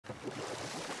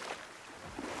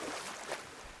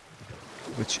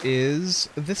which is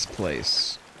this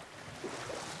place.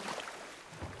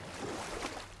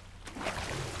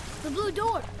 The blue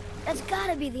door. That's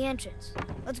gotta be the entrance.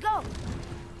 Let's go.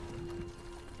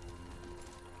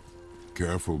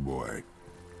 Careful, boy.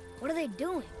 What are they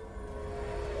doing?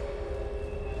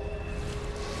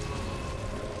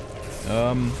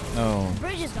 Oh. The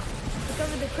bridge is gone. They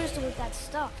covered the crystal with that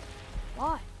stuff.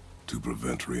 Why? To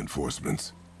prevent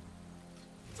reinforcements.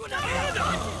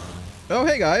 Oh,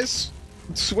 hey guys.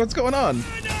 What's going on?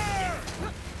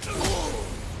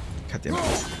 God damn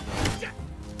it.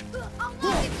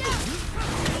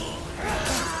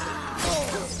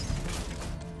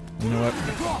 You know what?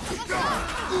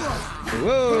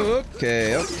 Whoa,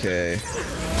 okay, okay.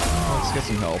 Let's get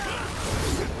some help.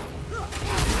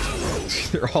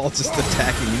 They're all just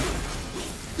attacking.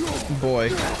 Boy.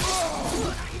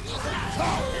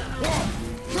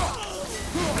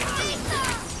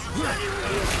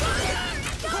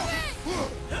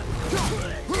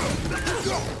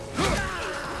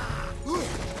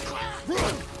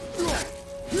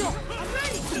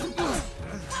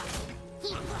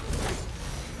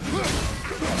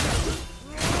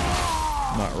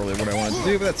 Not really what I wanted to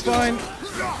do, but that's fine.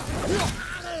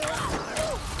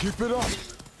 Keep it up.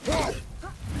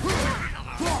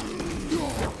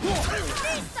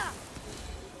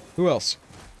 Who else?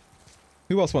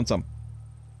 Who else wants some?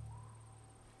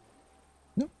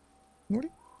 No? Nobody?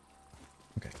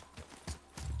 Okay.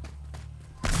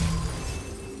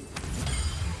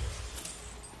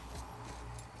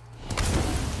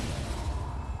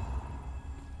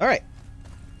 Alright.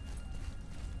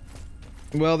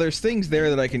 Well, there's things there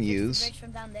that I can use.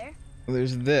 From down there?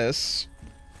 There's this.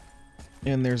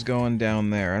 And there's going down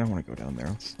there. I don't want to go down there.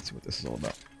 Let's see what this is all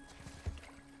about.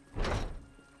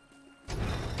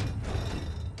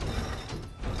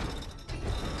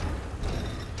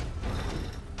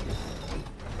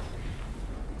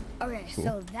 Okay, Cool.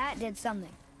 so that did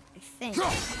something. I think.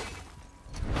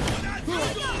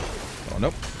 Oh,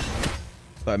 nope.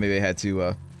 Thought maybe I had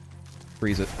to,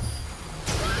 freeze it.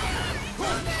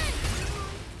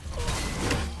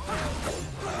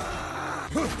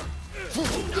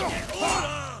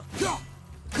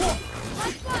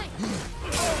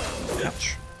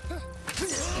 Ouch.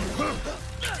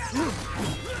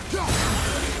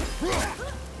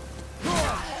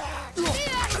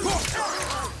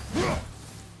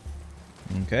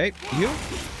 Okay, you.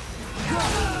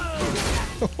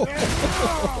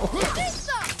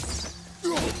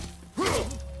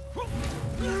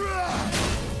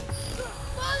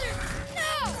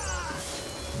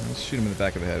 Let's shoot him in the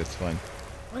back of the head, it's fine.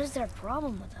 What is their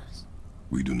problem with us?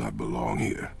 We do not belong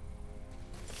here.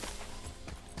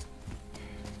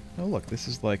 Oh look, this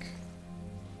is like...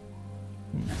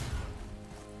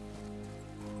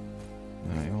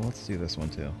 Alright, well let's do this one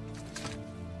too.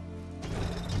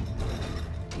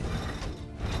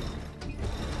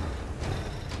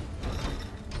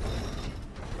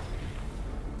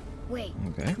 Wait,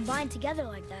 Okay. combined together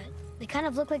like that, they kind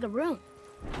of look like a rune.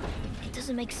 It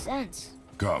doesn't make sense.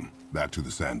 Come, back to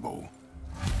the sand bowl.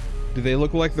 Do they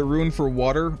look like the rune for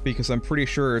water? Because I'm pretty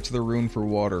sure it's the rune for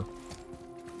water.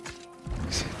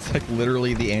 It's like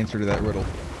literally the answer to that riddle.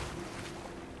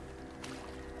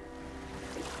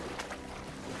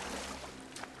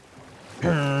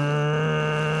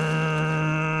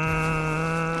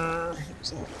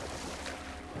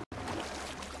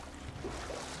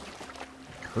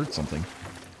 Heard something.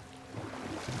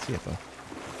 Couldn't see it though.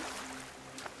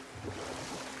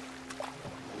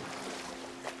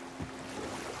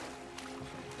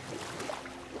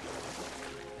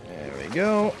 There we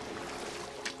go.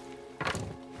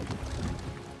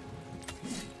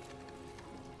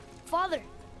 Father,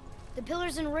 the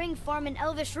pillars and ring form an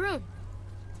elvish rune.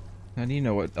 How do you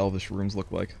know what elvish runes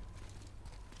look like?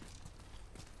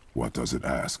 What does it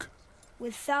ask?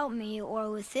 Without me or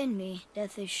within me,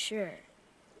 death is sure.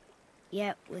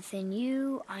 Yet within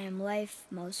you, I am life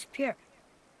most pure.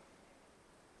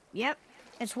 Yep,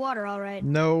 it's water, all right.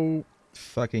 No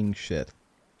fucking shit.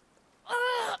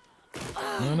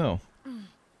 No, no.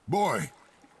 Boy!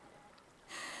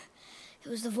 It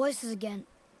was the voices again,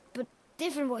 but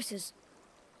different voices.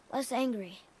 Less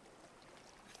angry.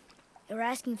 They were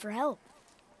asking for help.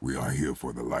 We are here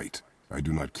for the light. I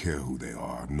do not care who they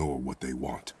are, nor what they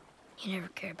want. You never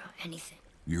care about anything.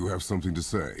 You have something to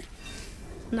say?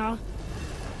 No.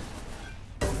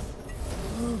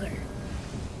 Luger.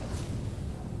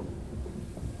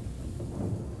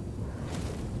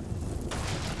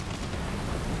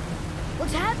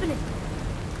 What's happening?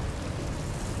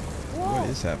 Whoa. What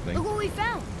is happening? Look what we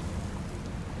found.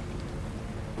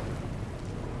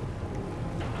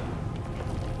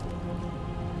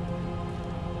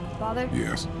 Father?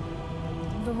 Yes.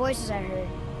 The voices I heard,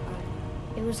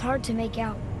 it was hard to make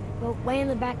out, but way in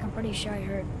the back I'm pretty sure I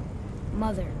heard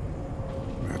Mother.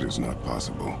 That is not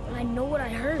possible. But I know what I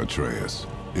heard. Atreus,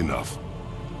 enough.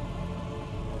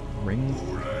 Ring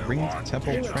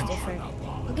Temple It was Trench. different.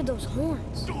 Look at those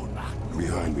horns.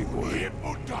 Behind me, boy.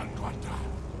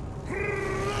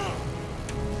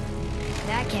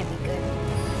 That can't be good.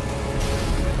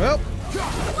 Well.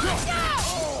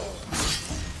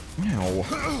 Ow.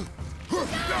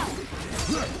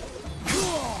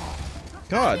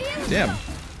 God damn.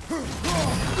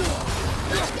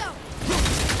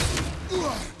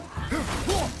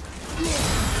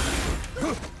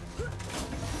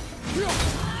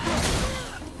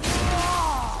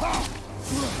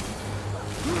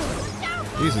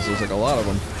 Jesus, there's like a lot of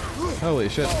them. Holy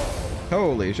shit.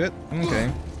 Holy shit.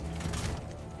 Okay.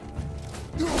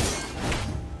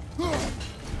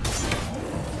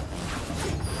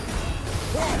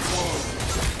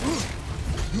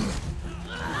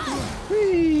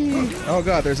 Whee! Oh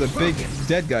god, there's a big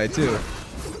dead guy too.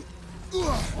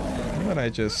 What I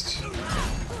just...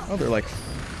 Oh, they're like...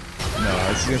 No, I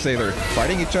was gonna say they're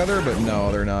fighting each other, but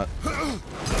no, they're not.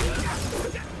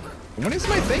 When is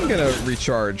my thing gonna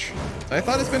recharge? I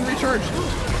thought it's been recharged.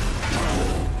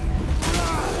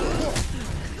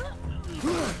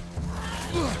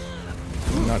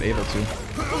 I'm not able to.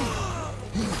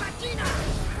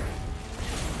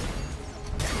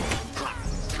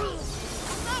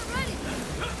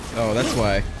 Oh, that's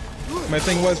why. My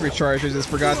thing was recharged, I just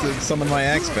forgot to summon my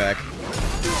axe back.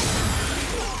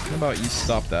 How about you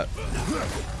stop that?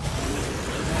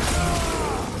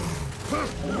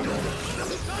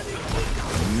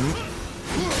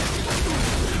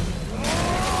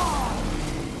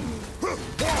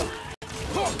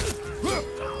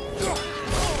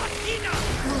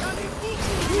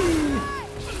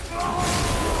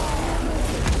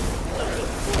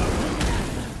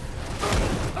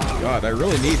 God, I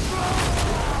really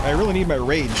need my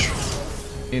rage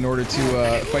in order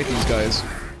to fight these guys.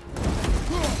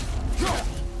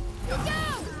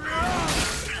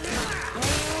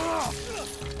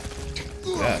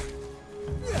 That.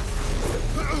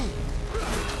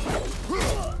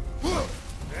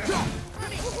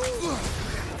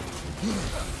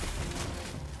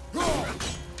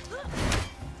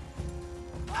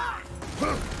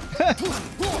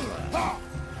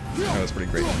 That was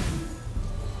pretty great. Did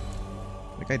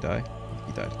the guy die?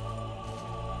 He died.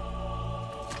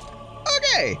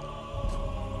 Okay!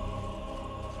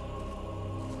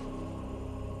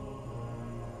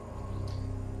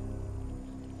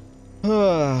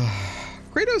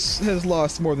 Kratos has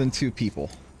lost more than 2 people.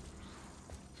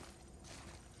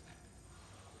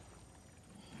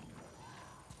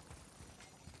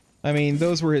 I mean,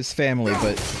 those were his family,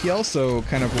 but he also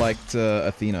kind of liked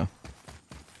Athena.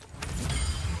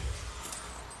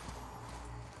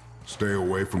 Stay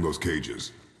away from those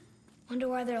cages. Wonder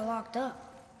why they're locked up.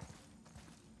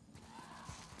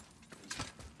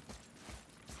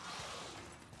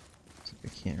 I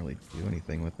can't really do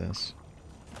anything with this.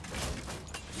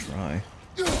 Try.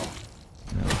 No.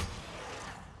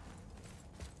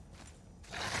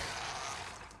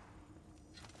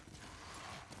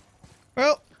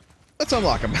 Well, let's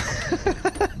unlock him.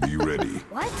 Be ready.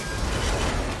 What?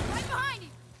 Right behind you.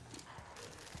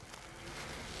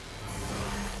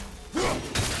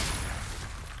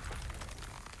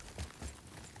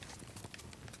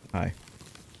 Hi.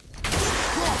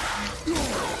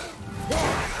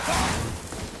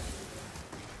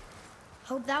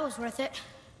 Hope that was worth it.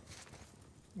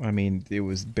 I mean, it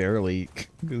was barely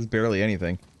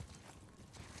anything.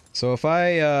 So if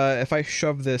I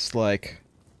shove this like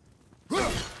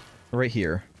right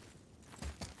here,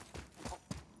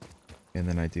 and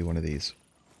then I do one of these.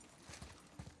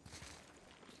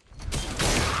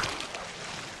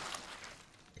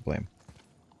 Blame.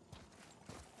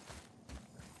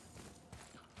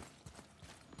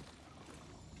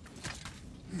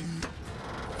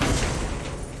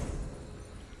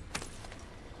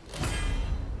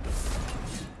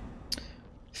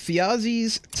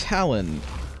 Fiazi's Talon.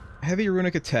 Heavy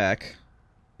runic attack.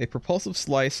 A propulsive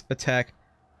slice attack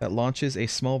that launches a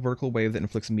small vertical wave that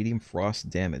inflicts medium frost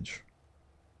damage.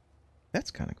 That's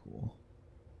kind of cool.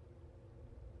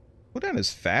 Cooldown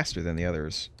is faster than the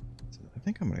others. So I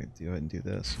think I'm gonna do it and do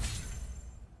this.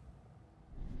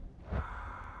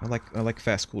 I like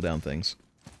fast cooldown things.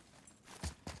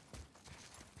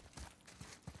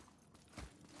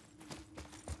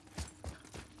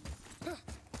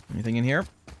 Anything in here?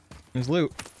 There's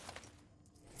loot.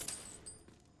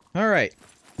 All right,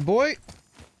 boy.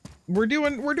 We're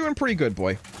doing pretty good,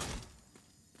 boy.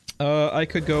 I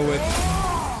could go with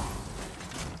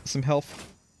some health.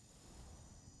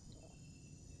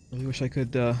 Really wish I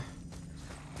could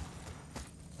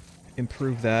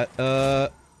improve that.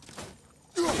 How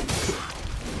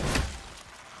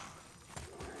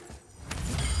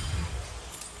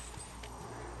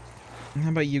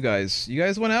about you guys? You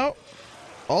guys went out?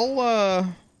 I'll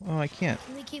oh, I can't.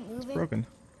 Can we keep moving? It's broken.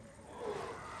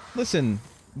 Listen,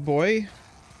 boy.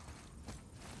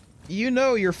 You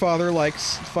know your father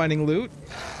likes finding loot.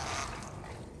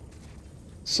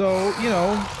 So, you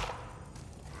know,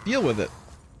 deal with it.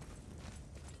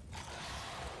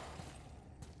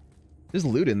 There's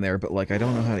loot in there, but, like, I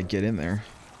don't know how to get in there.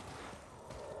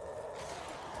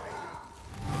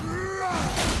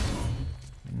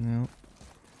 No.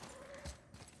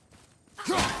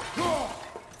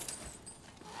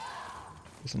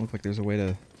 Doesn't look like there's a way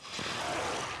to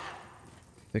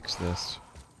fix this.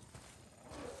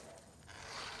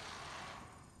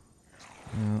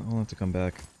 I'll have to come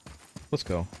back. Let's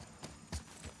go.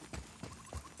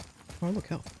 Oh, look,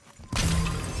 hell.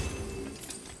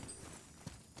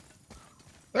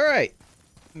 Alright.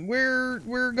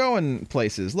 We're going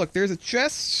places. Look, there's a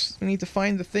chest. We need to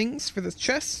find the things for the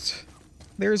chest.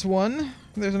 There's one.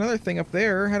 There's another thing up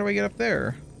there. How do I get up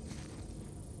there?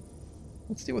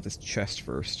 Let's deal with this chest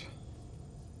first.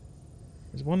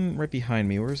 There's one right behind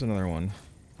me. Where's another one?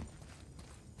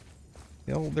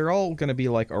 They're all gonna be,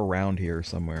 like, around here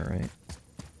somewhere, right?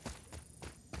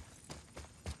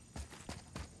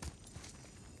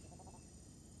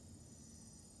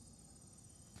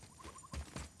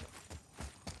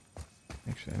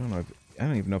 Actually, I don't know. I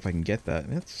don't even know if I can get that.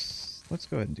 Let's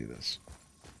go ahead and do this.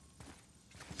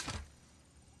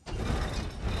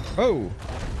 Oh!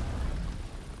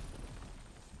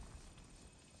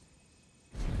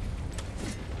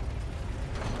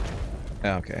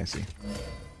 Ah, okay, I see.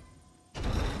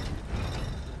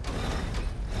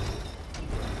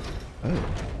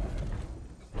 Oh.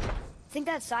 Think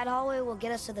that side hallway will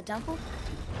get us to the temple?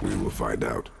 We will find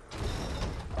out.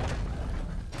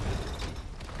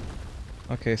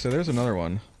 Okay, so there's another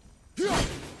one.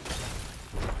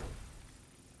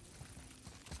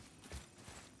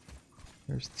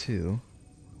 There's two.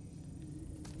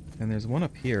 And there's one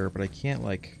up here, but I can't,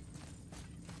 like,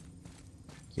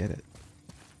 get it.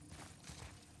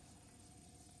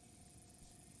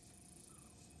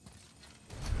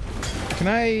 Can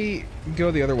I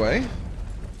go the other way?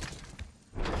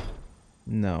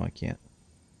 No, I can't.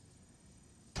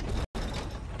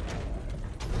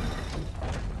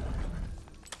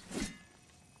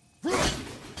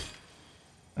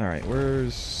 Alright,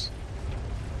 where's...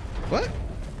 What?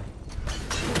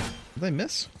 Did I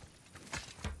miss?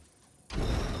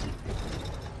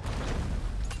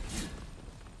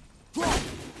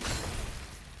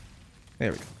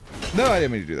 There we go. No, I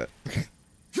didn't mean to do that.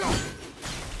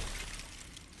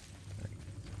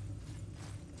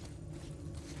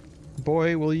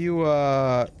 Boy, will you,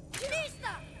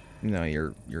 No,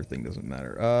 your thing doesn't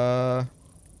matter.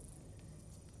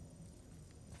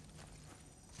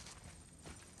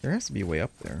 There has to be a way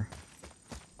up there.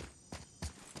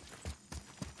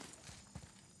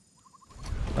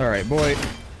 Alright, boy.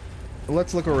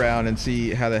 Let's look around and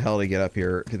see how the hell to get up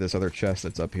here to this other chest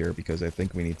that's up here, because I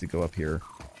think we need to go up here.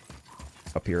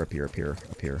 Up here, up here, up here,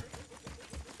 up here.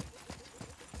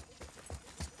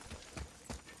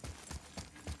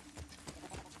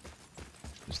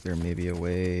 Is there maybe a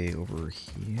way over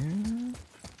here?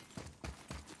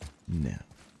 No.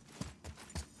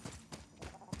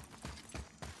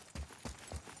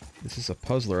 This is a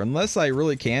puzzler, unless I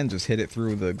really can just hit it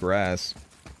through the grass.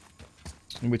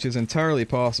 Which is entirely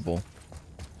possible.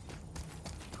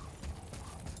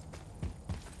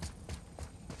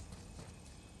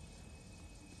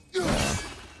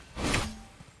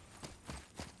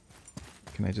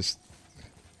 Can I just...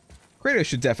 Kratos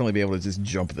should definitely be able to just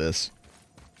jump this.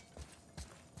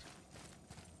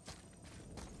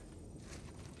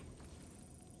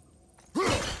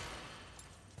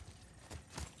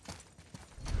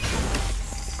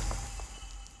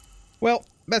 Well,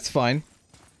 that's fine.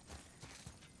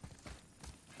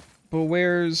 But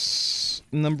where's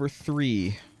number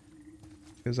 3?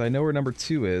 Because I know where number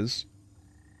 2 is.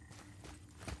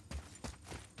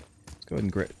 Let's go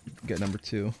ahead and get number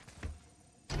 2.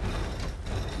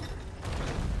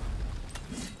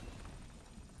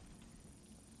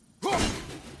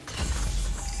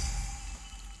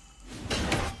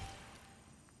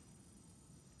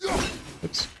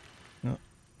 Oops. No.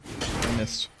 I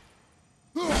missed.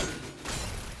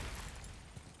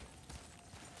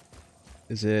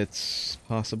 Is it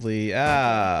possibly...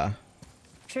 Ah!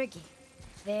 Tricky.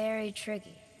 Very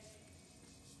tricky.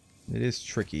 It is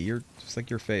tricky. You're just like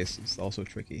your face. It's also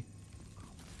tricky.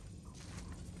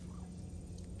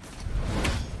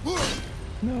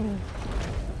 No.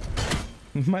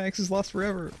 My axe is lost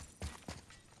forever.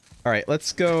 Alright,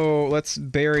 let's go. Let's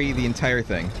bury the entire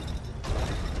thing.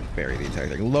 Bury the entire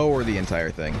thing. Lower the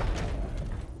entire thing.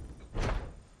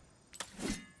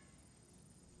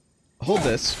 Hold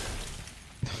this.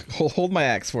 Hold my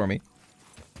axe for me.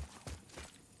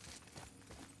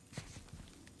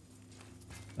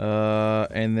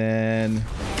 And then...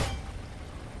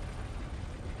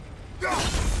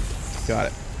 Got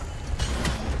it.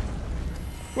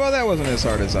 Well, that wasn't as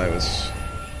hard as I was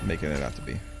making it out to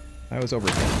be. I was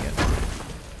overthinking it.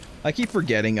 I keep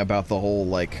forgetting about the whole,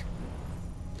 like,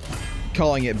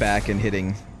 calling it back and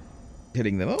hitting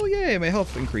them. Oh, yay, my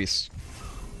health increased.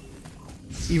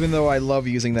 Even though I love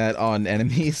using that on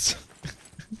enemies.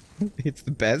 It's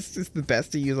the best. It's the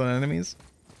best to use on enemies.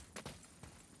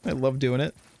 I love doing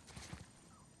it.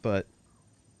 But...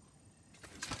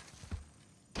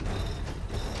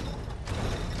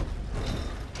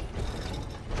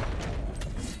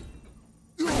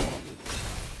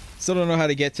 still don't know how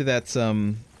to get to that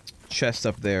chest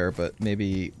up there, but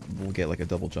maybe we'll get like a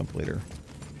double jump later.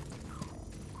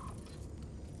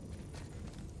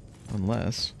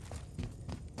 Unless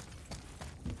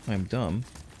I'm dumb.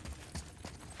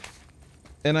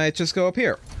 And I just go up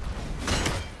here.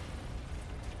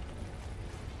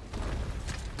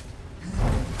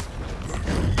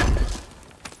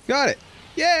 Got it!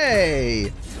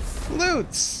 Yay!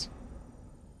 Loots!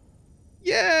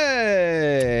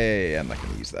 Yay! I'm not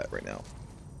gonna use that right now.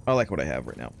 I like what I have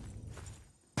right now.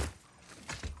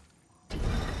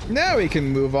 Now we can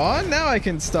move on. Now I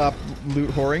can stop loot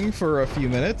whoring for a few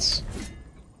minutes.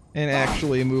 And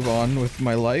actually move on with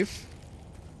my life.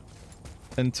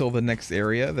 Until the next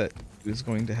area that is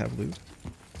going to have loot.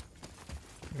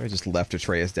 I just left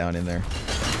Atreus down in there.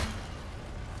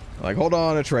 Like, hold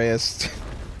on, Atreus.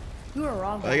 You were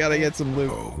wrong. I gotta get some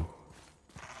loot. Oh,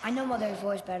 I know Mother's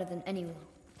voice better than anyone.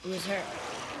 It was her.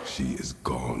 she is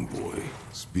gone, boy.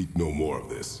 Speak no more of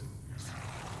this.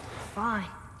 Fine.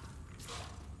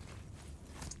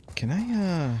 Can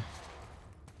I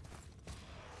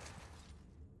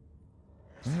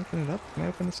open it up? Can I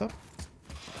open this up?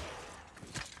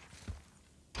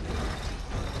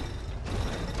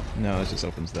 No, it just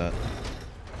opens that.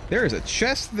 There is a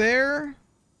chest there.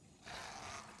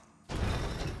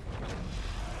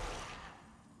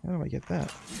 How do I get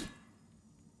that?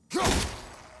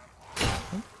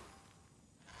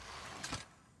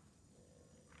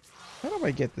 How do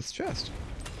I get this chest?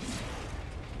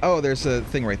 Oh, there's a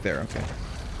thing right there. Okay.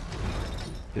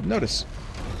 Didn't notice.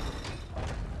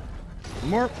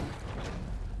 More.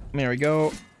 There we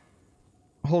go.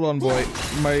 Hold on, boy.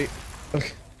 My...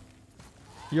 Okay.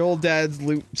 Your old dad's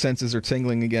loot senses are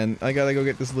tingling again. I gotta go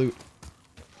get this loot.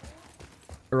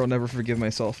 Or I'll never forgive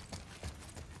myself.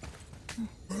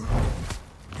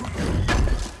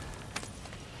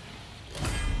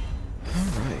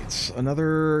 Alright.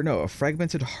 Another... No, a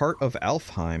fragmented Heart of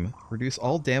Alfheim. Reduce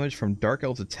all damage from Dark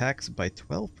Elves attacks by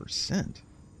 12%.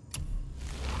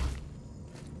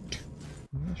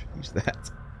 I should use that.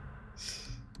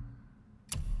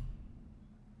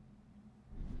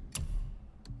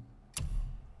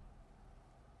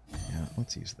 Yeah,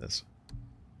 let's use this.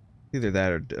 Either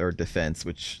that or defense,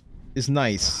 which is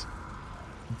nice.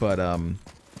 But,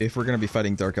 if we're gonna be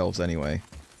fighting Dark Elves anyway.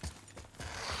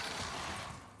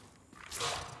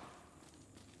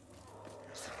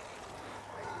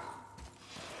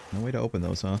 No way to open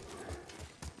those, huh?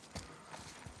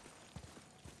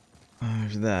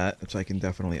 There's that, which I can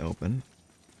definitely open.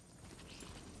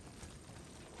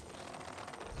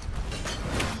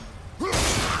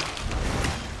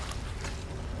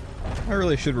 I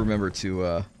really should remember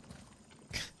to,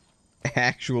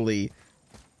 actually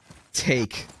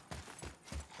take...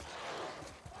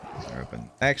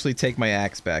 Actually take my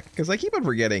axe back, because I keep on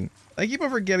forgetting. I keep on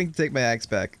forgetting to take my axe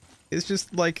back. It's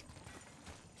just like...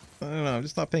 I don't know, I'm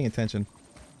just not paying attention.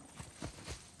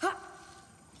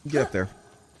 Get up there.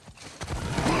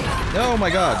 Oh my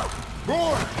god!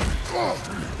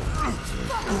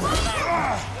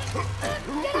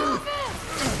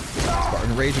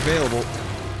 Spartan Rage available.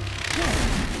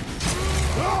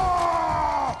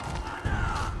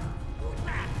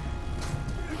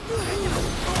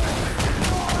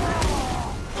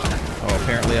 Oh,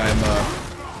 apparently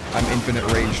I'm infinite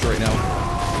raged right now.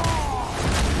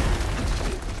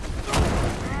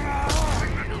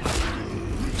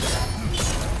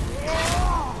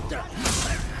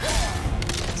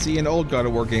 See, in old God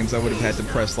of War games, I would have had to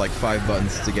press like 5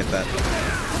 buttons to get that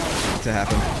to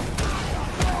happen.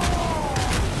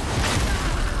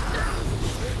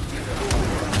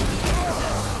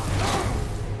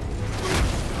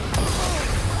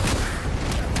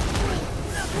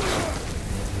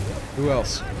 Who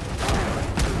else?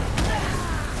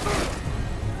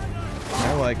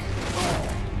 I like.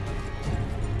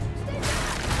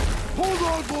 Hold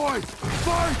on, boy!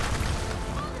 Fight!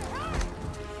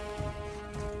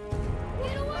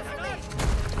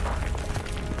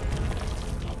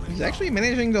 He's actually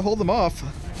managing to hold them off.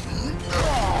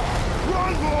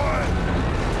 Run, boy!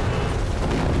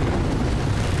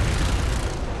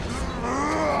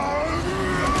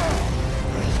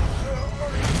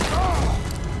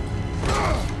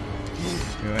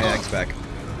 Give me my axe back.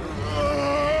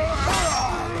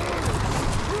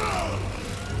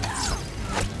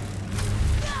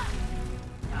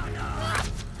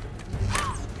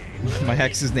 My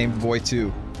hex is named Boy 2.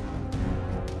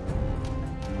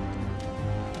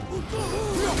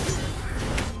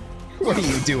 What are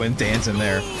you doing dancing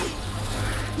there?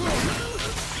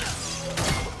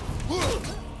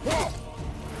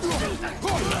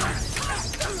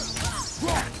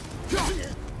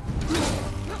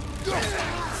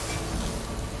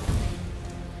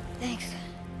 Thanks.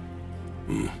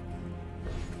 Yeah,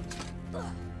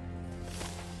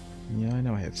 I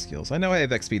know I have skills. I know I have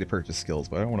XP to purchase skills,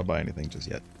 but I don't want to buy anything just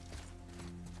yet.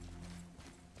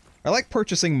 I like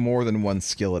purchasing more than one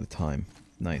skill at a time.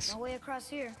 Nice. No way across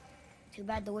here. Too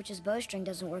bad the witch's bowstring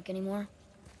doesn't work anymore.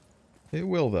 It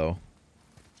will, though.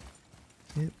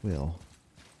 It will.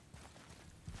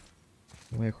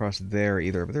 No way across there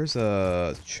either, but there's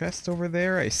a chest over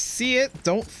there. I see it!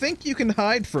 Don't think you can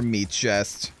hide from me,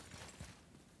 chest!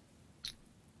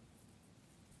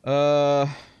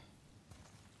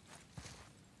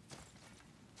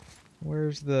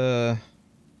 Where's the...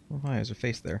 Oh, hi, there's a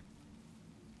face there.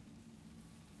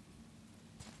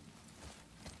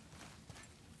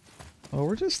 Oh,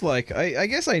 we're just like... I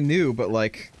guess I knew, but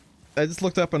like... I just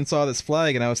looked up and saw this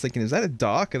flag and I was thinking, is that a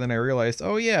dock? And then I realized,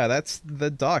 oh yeah, that's the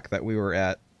dock that we were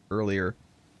at earlier.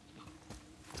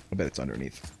 I bet it's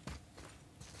underneath.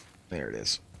 There it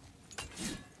is.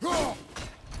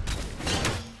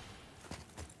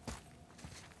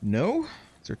 No?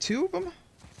 Is there two of them?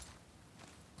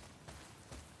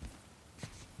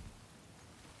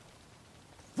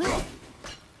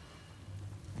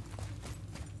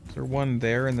 Is there one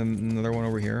there and then another one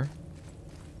over here?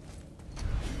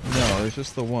 No, there's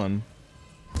just the one.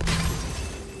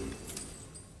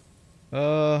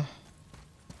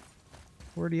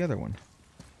 Where'd the other one?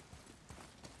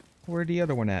 Where'd the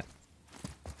other one at?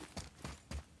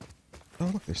 Oh,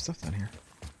 look, there's stuff down here.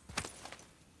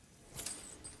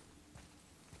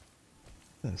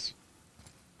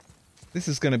 This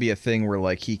is gonna be a thing where,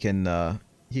 like, he can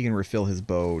refill his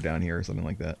bow down here or something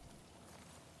like that.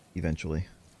 Eventually.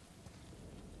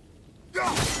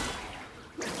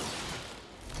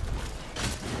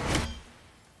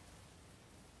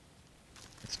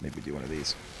 Let's maybe do one of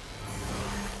these.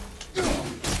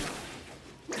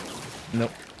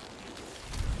 Nope.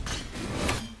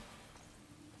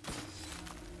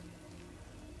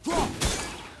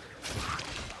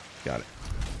 Got it.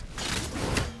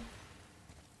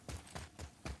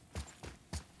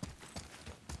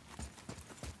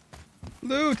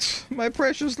 Loot! My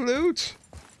precious loot!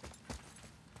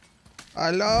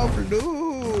 I love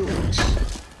loot!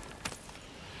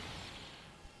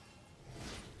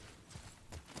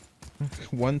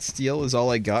 One steel is all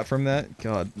I got from that?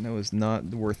 God, that was not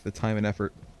worth the time and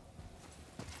effort.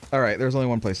 Alright, there's only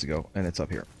one place to go, and it's up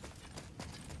here.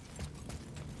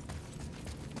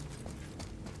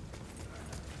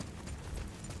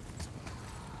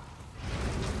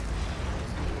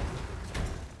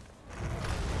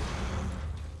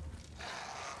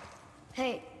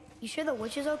 Hey, you sure the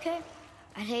witch is okay?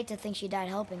 I'd hate to think she died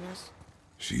helping us.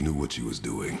 She knew what she was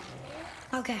doing.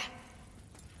 Okay.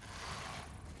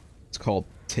 It's called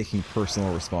taking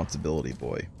personal responsibility,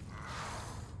 boy.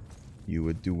 You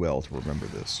would do well to remember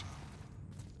this.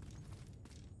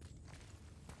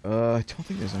 I don't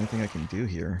think there's anything I can do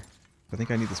here. I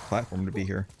think I need this platform to be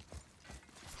here.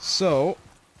 So,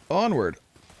 onward.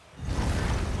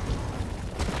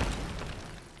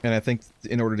 And I think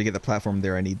in order to get the platform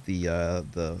there, I need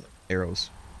the arrows,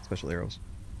 special arrows.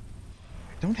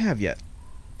 I don't have yet,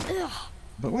 Ugh,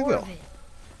 but we more will. of it.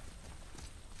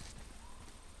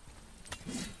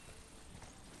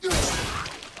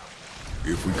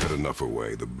 If we cut enough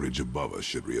away, the bridge above us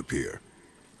should reappear.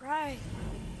 Right.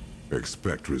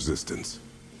 Expect resistance.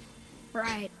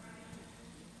 Right.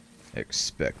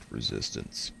 Expect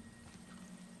resistance.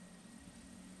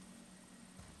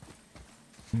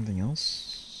 Anything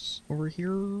else over here?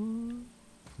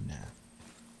 Nah.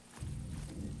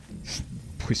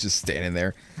 Boy's just standing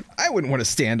there. I wouldn't want to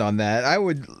stand on that. I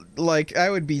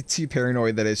would be too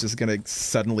paranoid that it's just gonna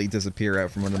suddenly disappear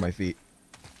out from under my feet.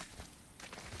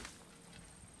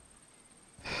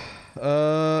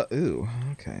 Ooh,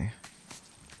 okay.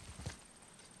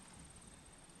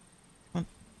 Come on.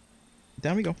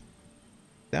 Down we go.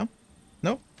 Down?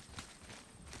 No?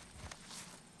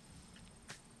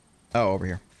 Oh, over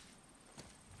here.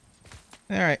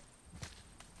 Alright.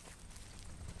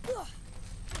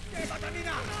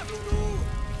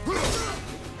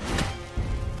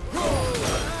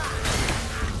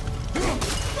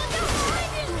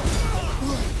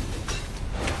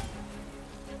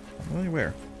 Really,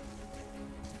 where?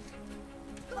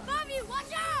 Above you, watch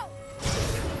out!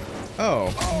 Oh,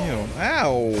 ew.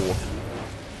 Ow!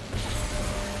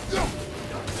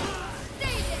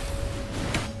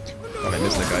 Thought I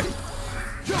missed that guy.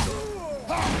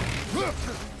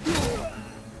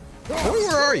 Boy,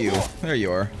 where are you? There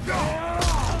you are.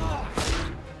 I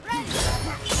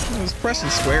was pressing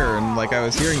square and like I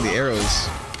was hearing the arrows.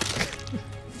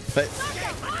 But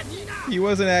he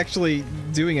wasn't actually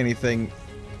doing anything.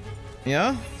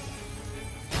 Yeah?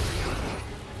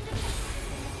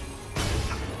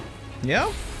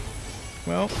 Yeah?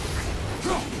 Well,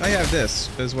 I have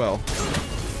this as well.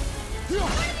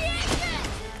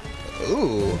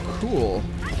 Ooh, cool.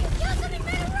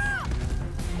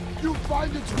 You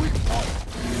find its weak point.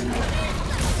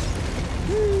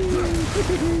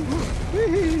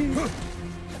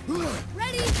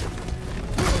 Ready?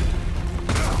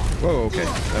 Whoa, okay.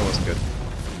 That wasn't good.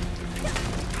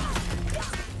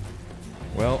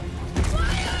 Well.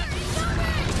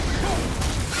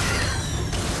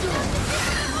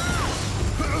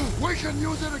 We can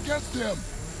use it against him.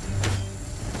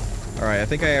 Alright, I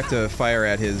think I have to fire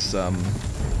at his,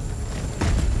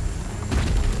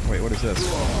 Wait, what is this?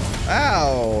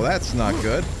 Ow! That's not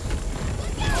good.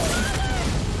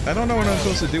 I don't know what I'm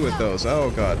supposed to do with those. Oh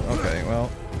god. Okay, well.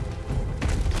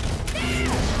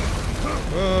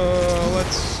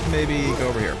 Let's maybe go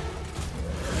over here.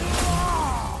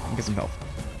 And get some health.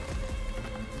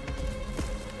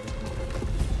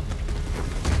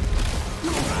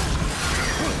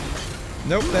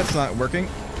 Nope, that's not working.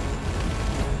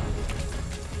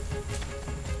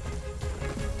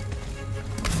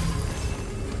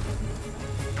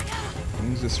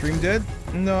 Is the stream dead?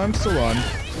 No, I'm still on.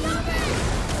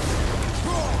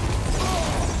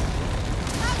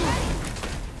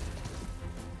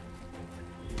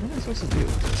 What am I supposed to do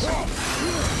with this?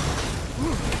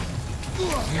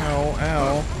 Ow,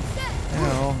 ow.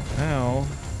 Ow, ow.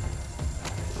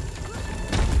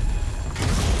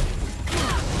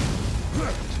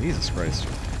 Jesus Christ.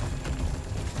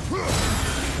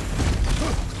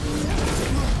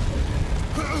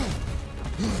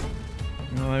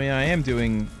 Well, I mean, I am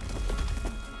doing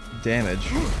damage.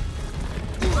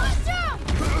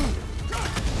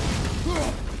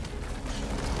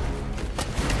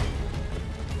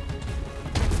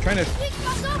 Trying to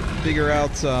figure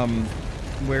out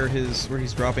where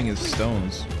he's dropping his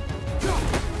stones.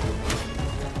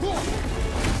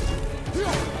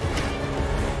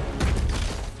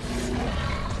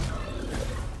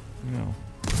 No.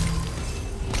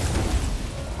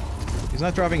 He's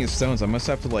not dropping his stones. I must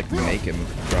have to like make him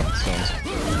drop the stones.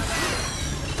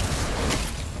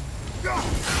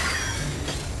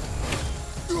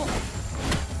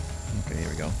 Okay, here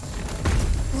we go.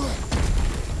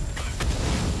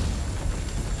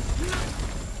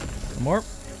 One more.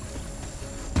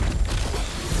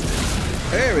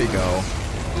 There we go.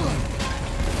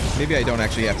 Maybe I don't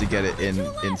actually have to get it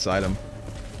inside him.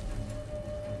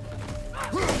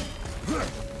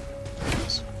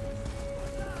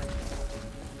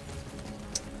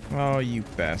 Oh, you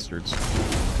bastards.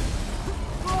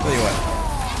 Tell you what.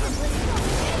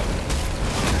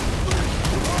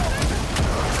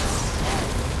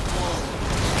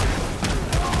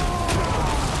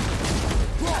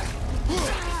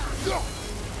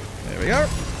 There we go.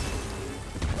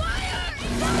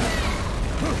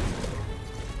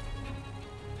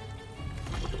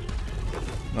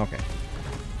 Okay.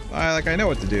 I know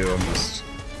what to do. I'm just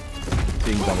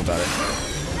being dumb about it.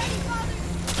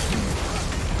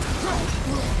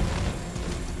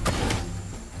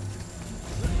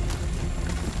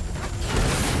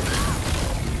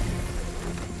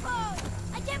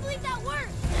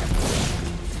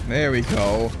 There we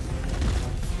go.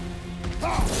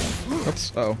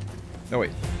 Oops. Uh oh. No,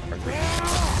 wait.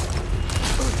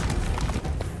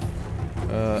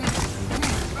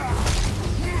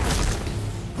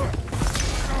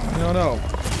 No, no.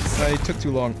 I took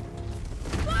too long.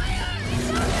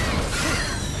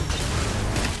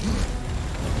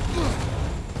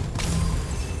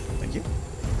 Thank you.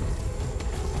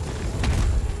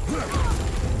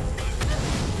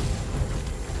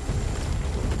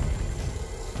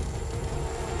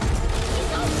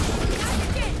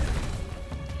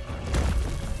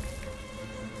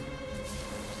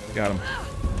 Got him.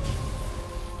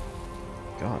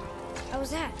 God. How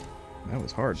was that? That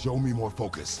was hard. Show me more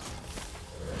focus.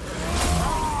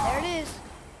 There it is.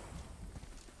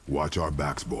 Watch our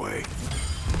backs, boy.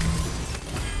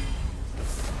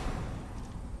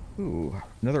 Ooh,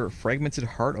 another fragmented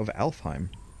heart of Alfheim.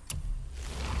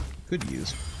 Could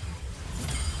use.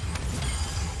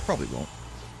 Probably won't.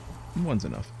 One's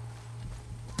enough.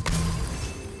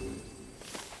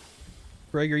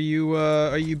 Greg, are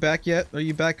you back yet? Are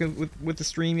you back with the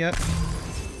stream yet?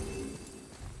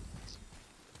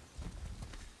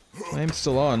 I am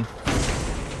still on.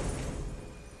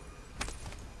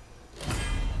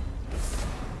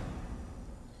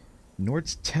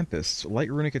 Nord's Tempest,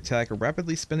 light runic attack, a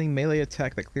rapidly spinning melee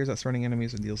attack that clears out surrounding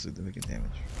enemies and deals significant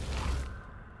damage.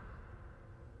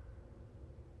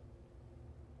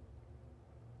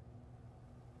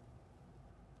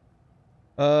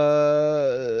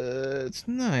 It's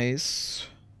nice.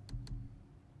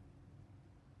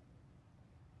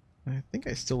 I think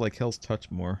I still like Hell's Touch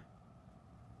more.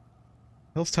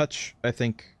 Hell's Touch, I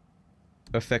think,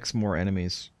 affects more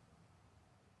enemies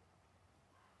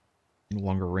in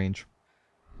longer range.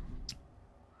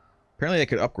 Apparently I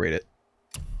could upgrade it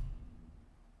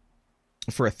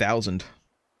for 1,000.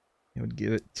 It would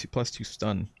give it +2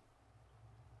 stun.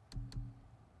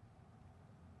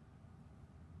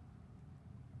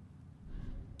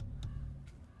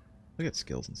 Look at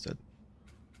skills instead.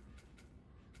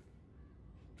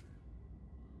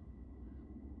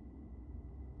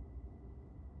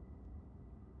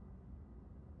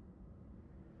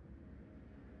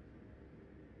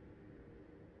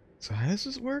 So how does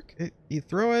this work? You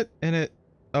throw it and it...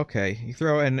 Okay, you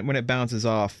throw it and when it bounces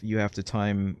off, you have to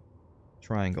time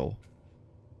triangle.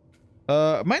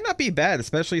 Might not be bad,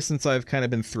 especially since I've kind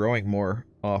of been throwing more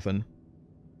often.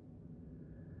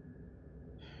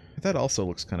 That also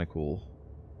looks kind of cool.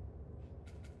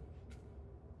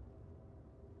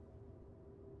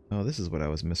 Oh, this is what I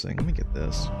was missing. Let me get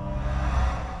this.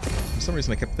 For some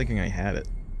reason I kept thinking I had it.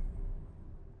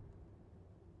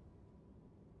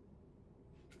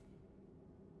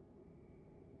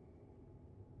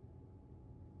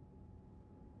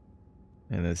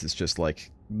 And this is just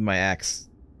like, my axe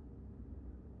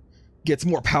gets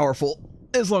more powerful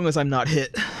as long as I'm not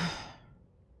hit.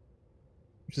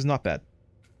 Which is not bad.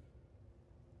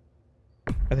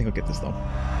 I think I'll get this though.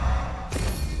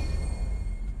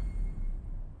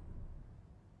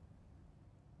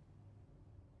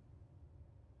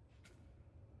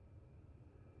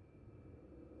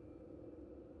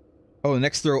 Oh,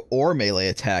 next throw or melee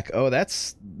attack. Oh,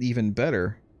 that's even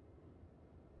better.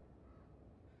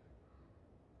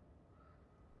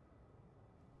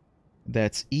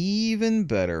 That's even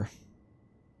better.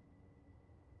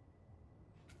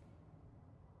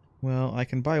 Well, I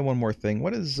can buy one more thing.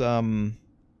 What is, I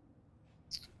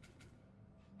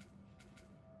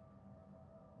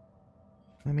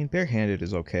mean, barehanded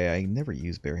is okay. I never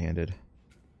use barehanded.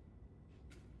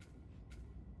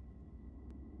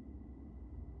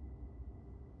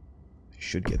 I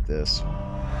should get this.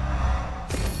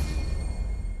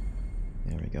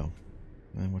 There we go.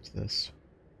 And what's this?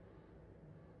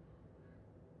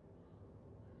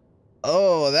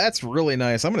 Oh, that's really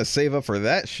nice. I'm gonna save up for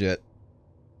that shit.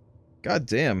 God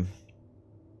damn.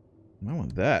 I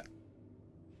want that.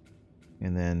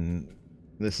 And then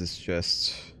this is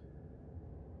just...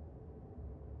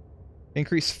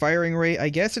 increased firing rate. I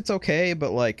guess it's okay,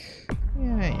 but like...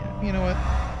 Yeah, you know what?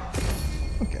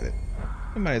 I'll get it.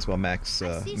 I might as well max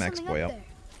boy out.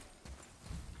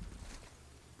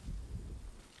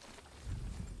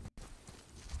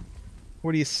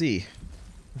 What do you see?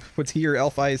 What do your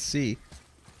elf eyes see?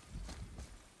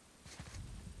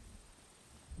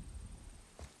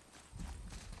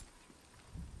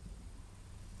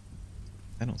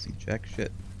 I don't see jack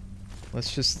shit.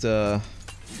 Let's just, there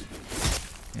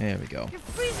we go. You're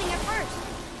freezing at first.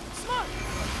 Smart.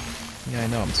 Yeah, I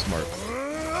know I'm smart.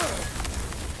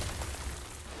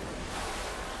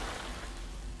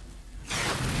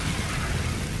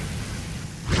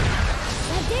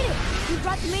 That did it! You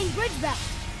brought the main bridge back.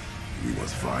 We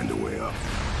must find a way up.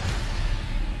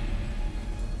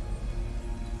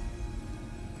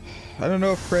 I don't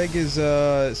know if Craig is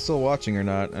still watching or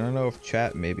not. I don't know if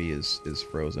chat maybe is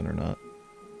frozen or not.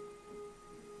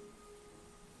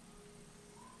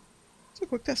 It's a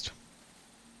quick test.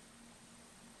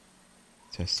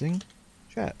 Testing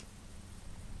chat.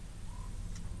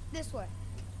 This way.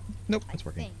 Nope, it's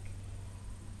working. Think.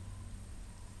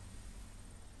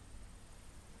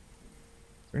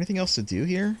 Is there anything else to do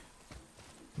here?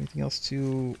 Anything else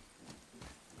to...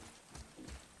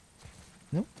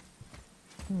 Nope.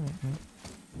 Alright,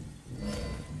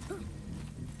 no.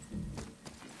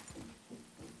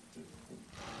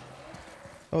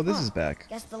 Oh, this is back.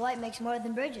 Guess the light makes more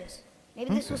than bridges.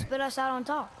 Maybe this will Okay. spit us out on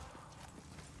top.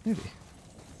 Maybe.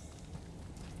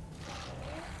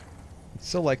 I'd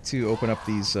still like to open up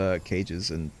these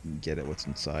cages and get at what's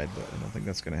inside, but I don't think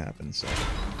that's going to happen, so...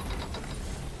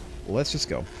 Well, let's just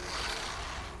go.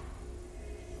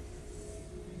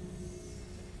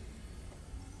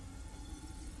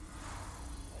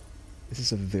 This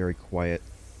is a very quiet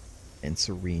and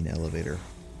serene elevator.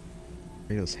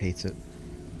 Kratos hates it.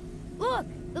 Look!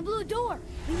 The blue door!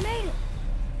 We made it!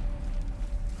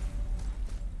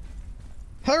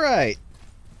 Alright!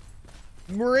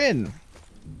 We're in!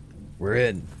 We're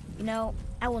in. You know,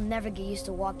 I will never get used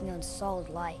to walking on solid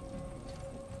light.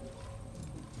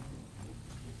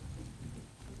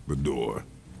 The door.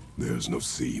 There's no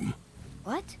seam.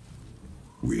 What?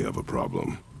 We have a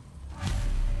problem.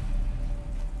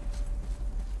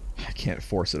 I can't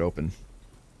force it open.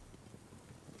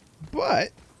 But...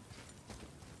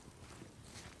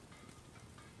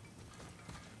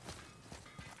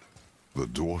 The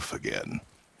dwarf again.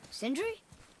 Sindri?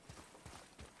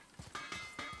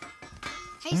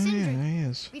 Hey, Oh, Sindri. yeah, he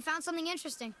is. We found something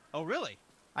interesting. Oh, really?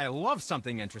 I love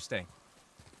something interesting.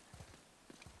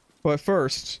 But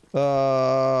first,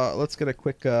 let's get a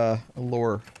quick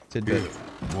lore tidbit. Here,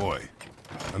 boy.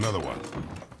 Another one.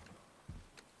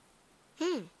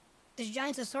 This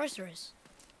giant's a sorceress.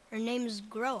 Her name's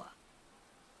Groa.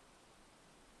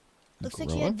 Looks like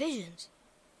she had Groa? visions.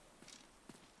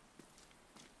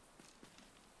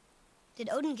 Did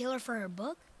Odin kill her for her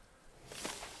book?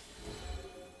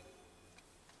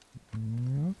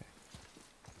 Okay.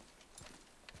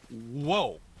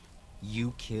 Whoa!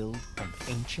 You killed an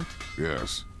ancient?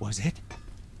 Yes. Was it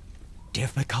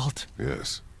difficult?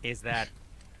 Yes. Is that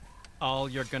all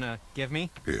you're gonna give me?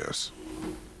 Yes.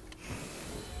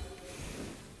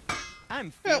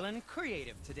 I'm feeling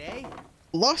creative today.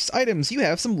 Lost items. You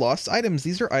have some lost items.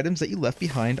 These are items that you left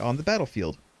behind on the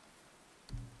battlefield.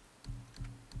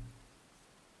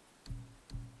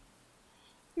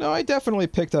 No, I definitely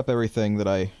picked up everything that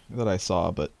I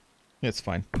saw, but it's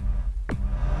fine.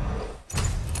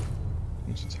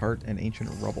 Ancient heart and ancient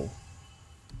rubble.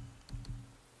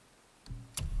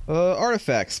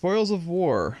 Artifacts, spoils of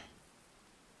war.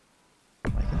 I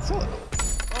can sell it.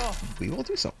 Oh, We will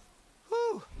do so.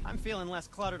 whew, I'm feeling less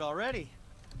cluttered already.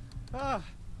 Ah,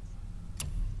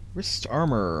 Wrist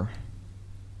armor.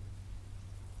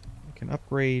 I can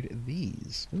upgrade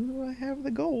these. Ooh, I have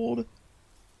the gold. Let's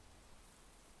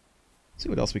see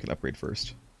what else we can upgrade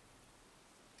first.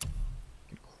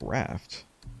 Craft.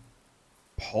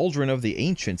 Pauldron of the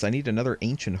Ancients. I need another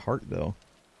ancient heart, though.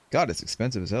 God, it's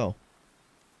expensive as hell.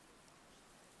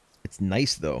 It's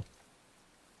nice, though.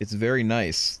 It's very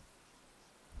nice.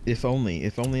 If only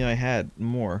I had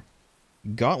more.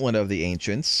 Gauntlet of the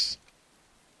Ancients.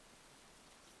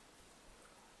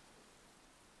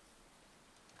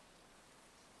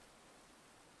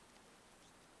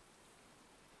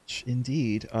 Which,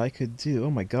 indeed, I could do.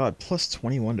 Oh my god, plus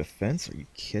 21 defense? Are you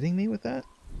kidding me with that?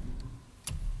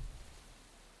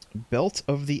 Belt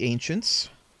of the Ancients.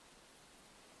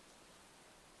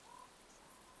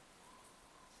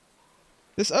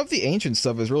 This of the Ancient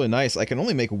stuff is really nice. I can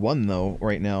only make one, though,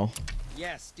 right now.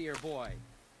 yes, dear boy.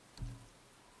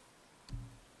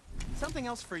 Something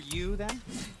else for you, then?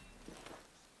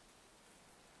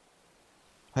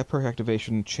 Hyper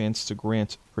activation chance to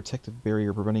grant protective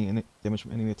barrier, preventing any damage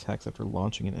from enemy attacks after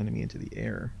launching an enemy into the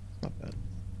air. Not bad.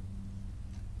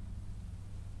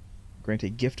 Grant a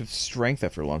gift of strength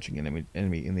after launching an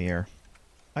enemy in the air.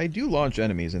 I do launch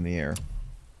enemies in the air.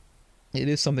 It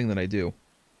is something that I do.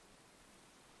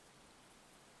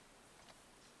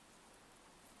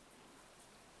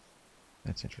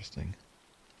 That's interesting.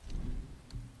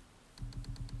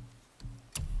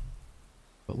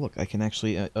 But look, I can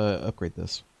actually upgrade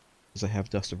this, because I have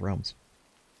Dust of Realms.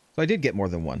 So I did get more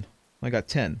than one. I got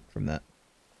 10 from that.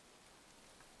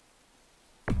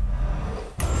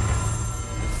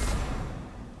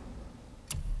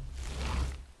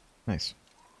 Nice.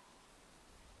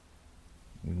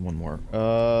 Need one more.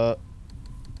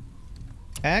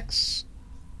 Axe.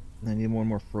 I need one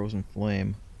more Frozen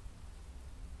Flame.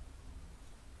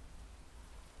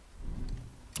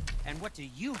 And what do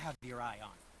you have your eye on?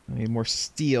 I need more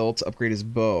steel to upgrade his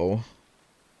bow.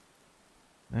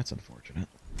 That's unfortunate.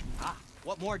 Ah,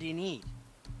 what more do you need?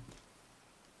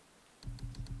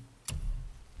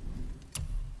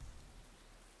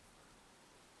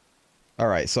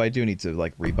 Alright, so I do need to,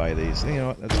 like, rebuy these. You know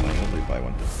what? That's fine. I'll rebuy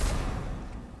one.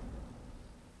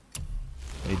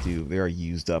 They are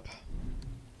used up.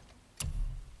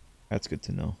 That's good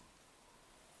to know.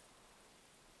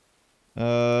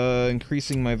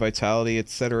 Increasing my vitality,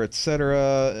 etc.,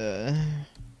 etc.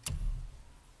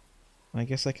 I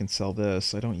guess I can sell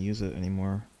this. I don't use it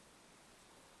anymore.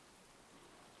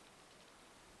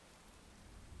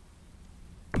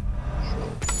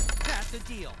 That's a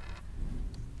deal.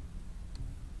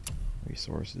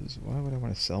 Resources. Why would I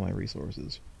want to sell my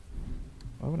resources?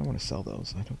 Why would I want to sell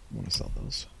those? I don't want to sell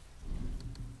those.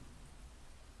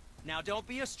 Now don't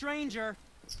be a stranger.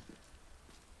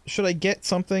 Should I get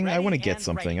something? I Ready want to get and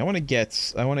something. ready. I want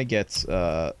to get,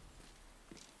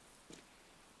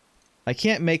 I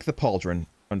can't make the pauldron,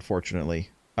 unfortunately.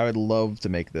 I would love to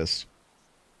make this.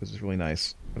 This is really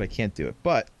nice, but I can't do it.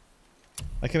 But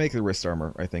I can make the wrist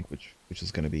armor, I think, which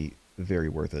is going to be very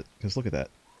worth it. Because look at that.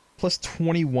 Plus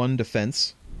 21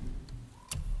 defense.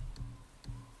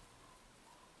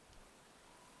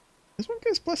 This one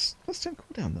goes plus 10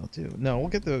 cooldown though too. No, we'll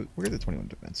get the 21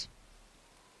 defense.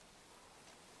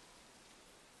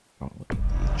 Oh, look at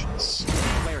the H's.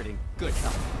 Clarity, good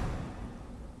health.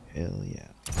 Hell yeah.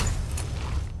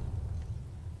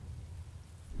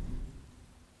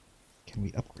 Can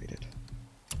we upgrade it?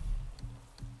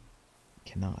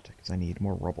 Cannot, because I need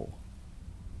more rubble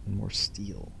and more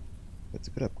steel. That's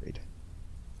a good upgrade.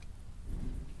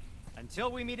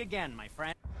 Until we meet again, my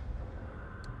friend.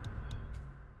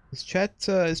 Is chat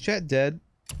dead?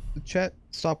 Did chat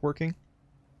stop working?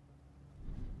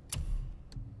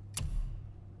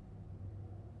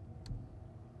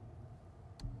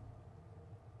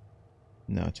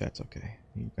 No, chat's okay.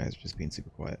 You guys are just being super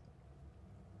quiet.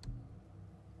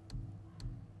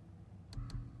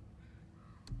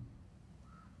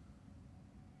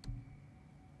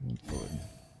 Go ahead and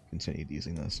continue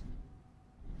using this.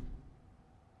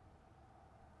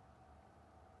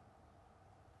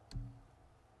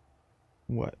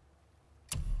 What?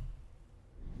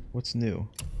 What's new?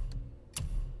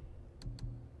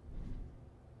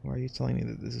 Why are you telling me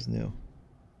that this is new?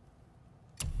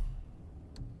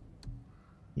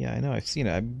 Yeah, I know, I've seen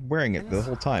it. I'm wearing it the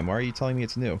whole time. Why are you telling me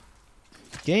it's new?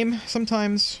 Game,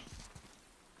 sometimes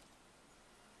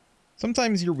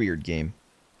you're weird, game.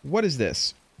 What is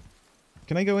this?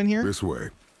 Can I go in here? This way.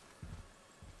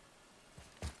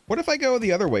 What if I go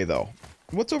the other way, though?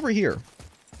 What's over here?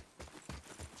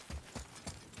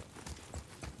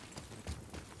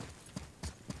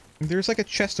 There's like a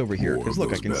chest over here. More Because of look,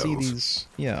 I those can see bells. these.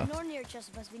 Yeah. Your near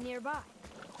chest must be nearby.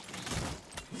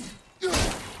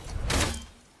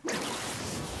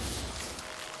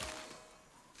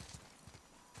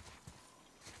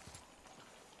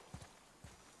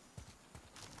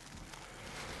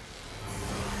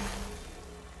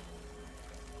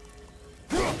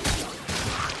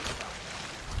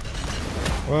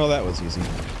 Well, that was easy.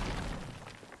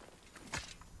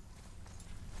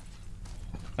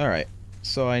 Alright,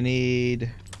 so I need... I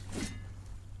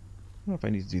don't know if I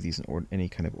need to do these in any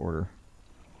kind of order.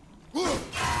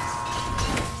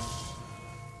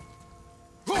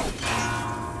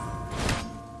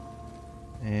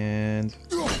 And...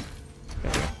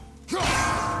 Did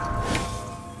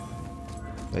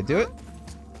I do it?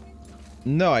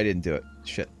 No, I didn't do it.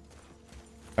 Shit.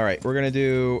 Alright, we're gonna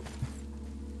do...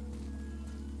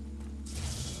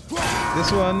 this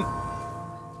one.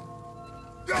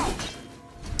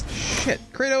 Shit,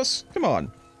 Kratos, come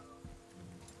on.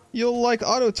 You'll like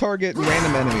auto-target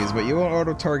random enemies, but you won't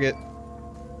auto-target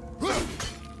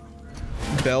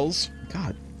bells.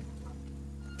 God.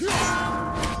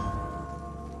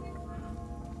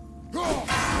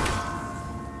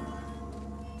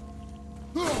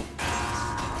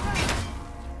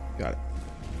 Got it.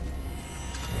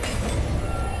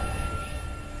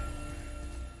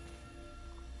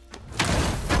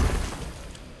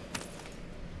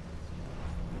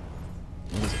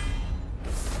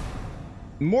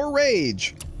 More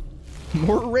rage!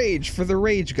 More rage for the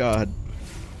rage god.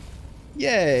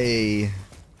 Yay!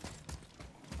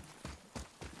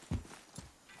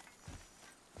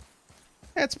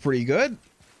 That's pretty good.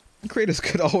 Kratos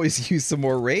could always use some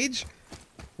more rage,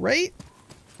 right?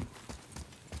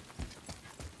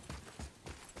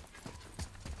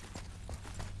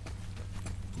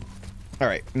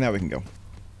 Alright, now we can go.